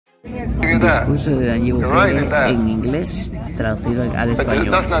Discurso de Nayib Bukeke en inglés, traducido al español.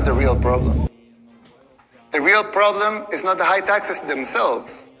 But that's not the real problem. The real problem is not the high taxes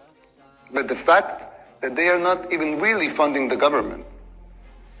themselves, but the fact that they are not even really funding the government.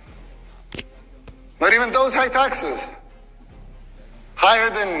 Not even those high taxes, higher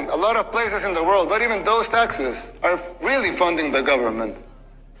than a lot of places in the world, not even those taxes are really funding the government.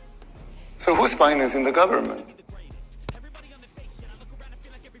 So who's financing the government?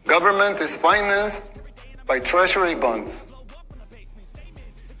 Government is financed by treasury bonds,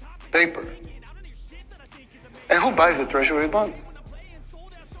 paper. And who buys the treasury bonds?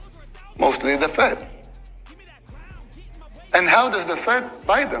 Mostly the Fed. And how does the Fed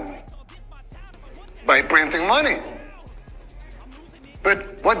buy them? By printing money. But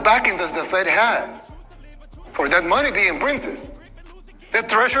what backing does the Fed have for that money being printed? The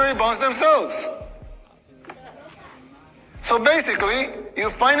treasury bonds themselves. So basically, you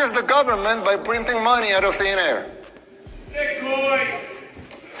finance the government by printing money out of thin air.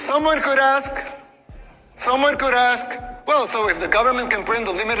 Someone could ask, well, so if the government can print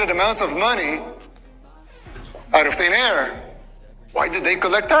the limited amounts of money out of thin air, why do they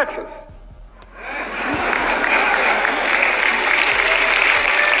collect taxes?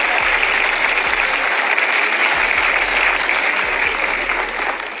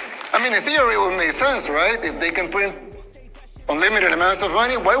 I mean, in theory, it would make sense, right? If they can print unlimited amounts of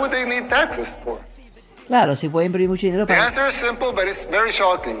money, why would they need taxes for? Claro, si puede imprimir mucho dinero. The answer is simple, but it's very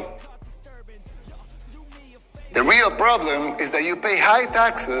shocking. The real problem is that you pay high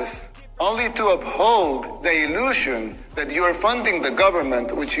taxes only to uphold the illusion that you are funding the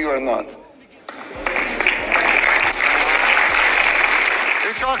government, which you are not.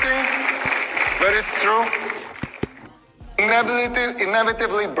 It's shocking, but it's true.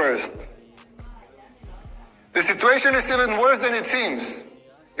 Inevitably burst. The situation is even worse than it seems,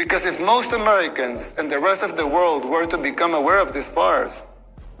 because if most Americans and the rest of the world were to become aware of this farce,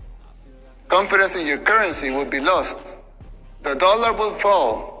 confidence in your currency would be lost, the dollar will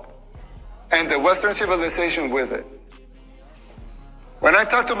fall, and the Western civilization with it. When I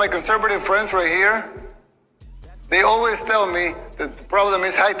talk to my conservative friends right here, they always tell me that the problem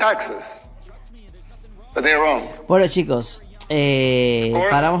is high taxes. But they're wrong. Bueno, chicos,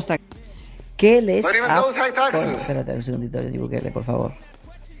 paramos hasta... ¿Qué les espérate un segundito, Bukele, por favor.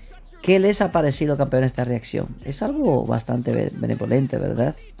 ¿Qué les ha parecido, campeón, esta reacción? Es algo bastante benevolente,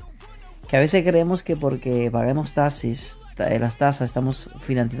 ¿verdad? Que a veces creemos que porque pagamos las tasas estamos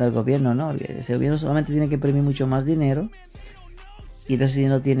financiando al gobierno, ¿no? Ese gobierno solamente tiene que imprimir mucho más dinero y ese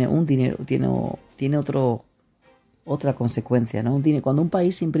dinero tiene otra consecuencia, ¿no? Cuando un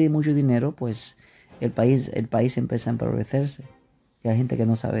país imprime mucho dinero, pues el país empieza a empobrecerse. Y hay gente que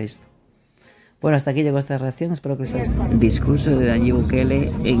no sabe esto. Bueno, hasta aquí llegó esta reacción. Espero que les haya gustado. Discurso de Nayib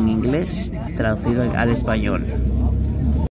Bukele en inglés, traducido al español.